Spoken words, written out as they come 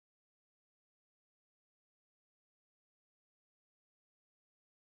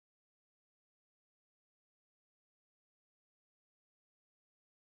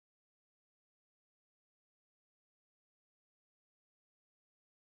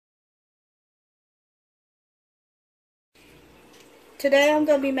Today I'm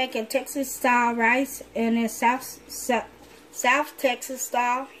going to be making Texas style rice, and it's South Texas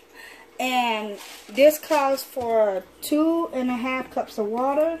style. And this calls for 2.5 cups of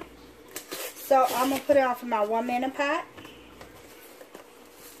water. So I'm going to put it off in my 1-minute pot.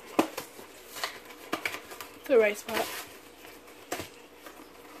 The rice pot.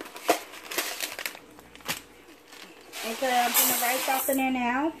 Okay, I'm putting the rice off in there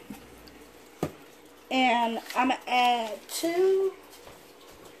now. And I'm going to add 2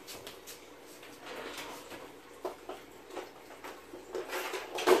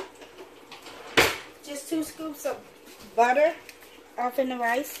 scoops of butter off in the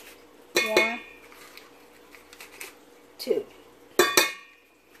rice. 1, 2.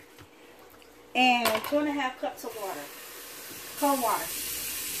 And 2.5 cups of water. Cold water.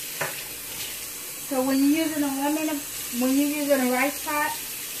 So when you're using a rice pot,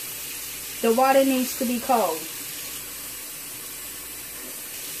 the water needs to be cold.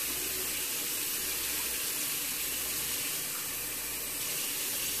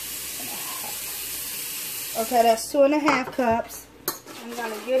 Okay, that's 2.5 cups. I'm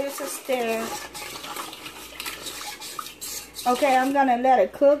gonna give this a stir. Okay, I'm gonna let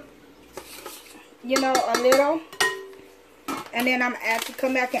it cook, a little. And then I'm going to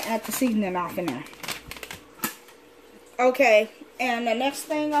come back and add the seasoning off in there. Okay, and the next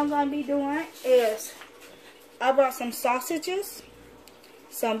thing I'm going to be doing is I brought some sausages,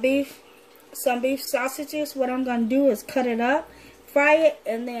 some beef sausages. What I'm going to do is cut it up, fry it,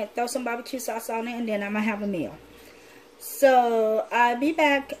 and then throw some barbecue sauce on it, and then I'm going to have a meal. So I'll be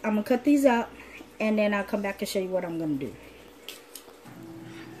back. I'm going to cut these up, and then I'll come back and show you what I'm going to do.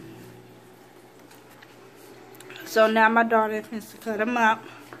 So now my daughter is to cut them up.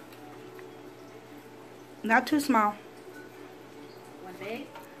 Not too small. One big?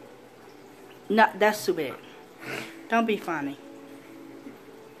 No, that's too big. Don't be funny.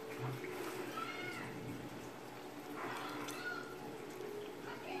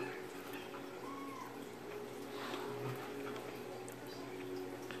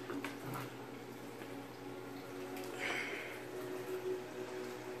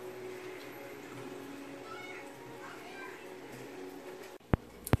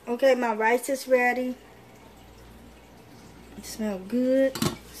 Okay, my rice is ready. It smells good.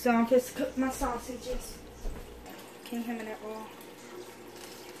 So I'm just cook my sausages. Can you hand me that oil?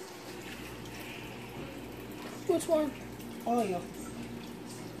 Which one? Oil.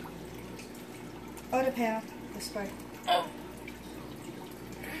 Or the pan. The spray. Oh.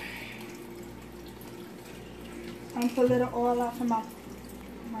 I'm gonna put a little oil off of my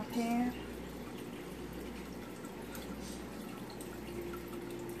pan.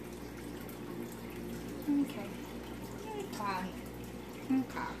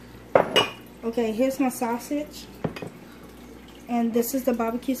 Okay, here's my sausage. And this is the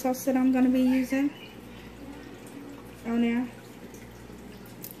barbecue sauce that I'm going to be using on there.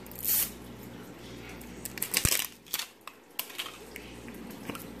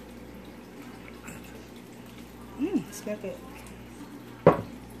 Smell good.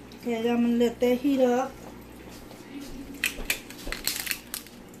 Okay, I'm going to let that heat up.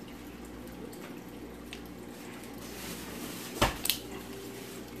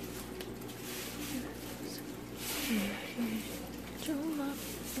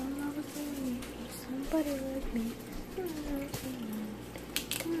 Somebody like me.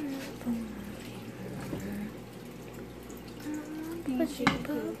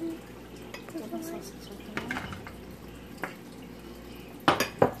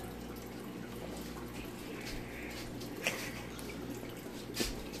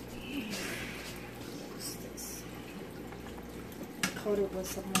 Coat it with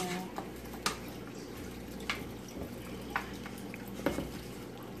some more.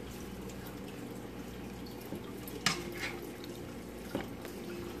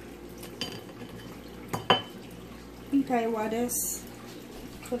 Okay, while this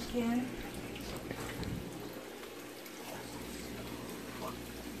cooking,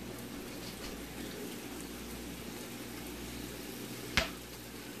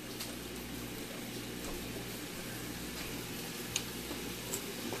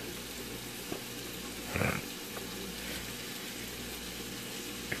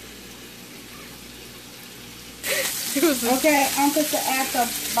 okay, I'm going to add the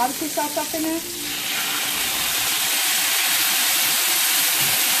barbecue sauce up in there.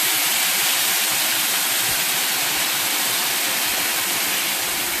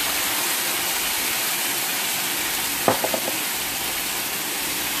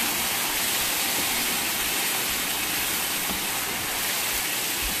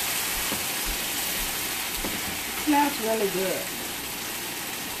 Smells really good.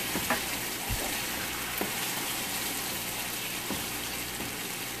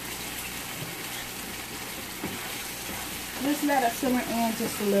 just let it simmer in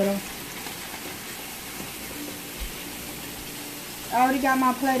just a little. I already got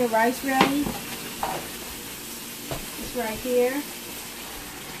my plate of rice ready. It's right here.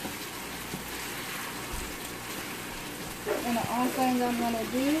 And the only thing I'm going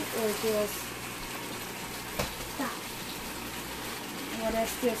to do is just stop. While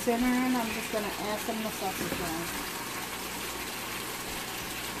that's still simmering, I'm just going to add some of the sausage on.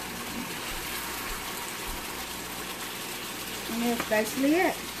 And that's basically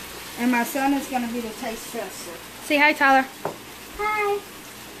it. And my son is going to be the taste tester. Say hi, Tyler. Hi.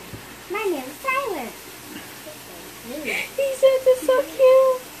 My name is Tyler. He says it's so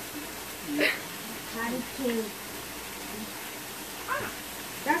cute. How cute.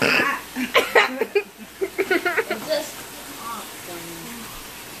 That's hot. It's just awesome.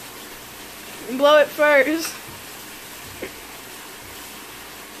 Blow it first.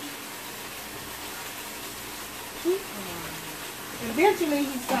 Eventually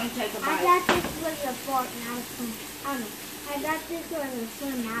he's going to take a I bite. got this with a fork, not a spoon. I got this with a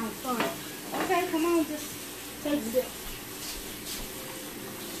spoon, not a fork. Okay, come on, just taste it.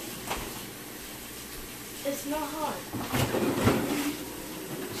 It's not hard.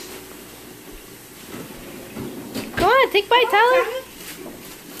 Go on, take a bite, Tyler.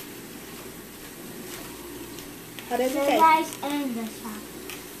 How does it The taste? rice and the sauce.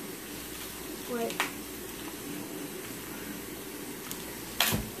 Wait.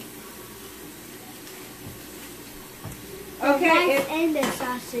 Okay, The rice if, and the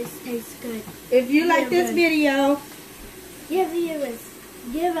sausage taste good. if you like this good. video,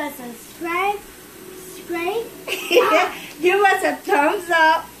 Give us a subscribe, give us a thumbs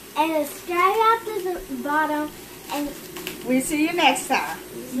up. and subscribe at the bottom, and We'll see you next time.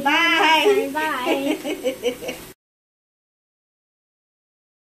 see you Bye. next time. Bye.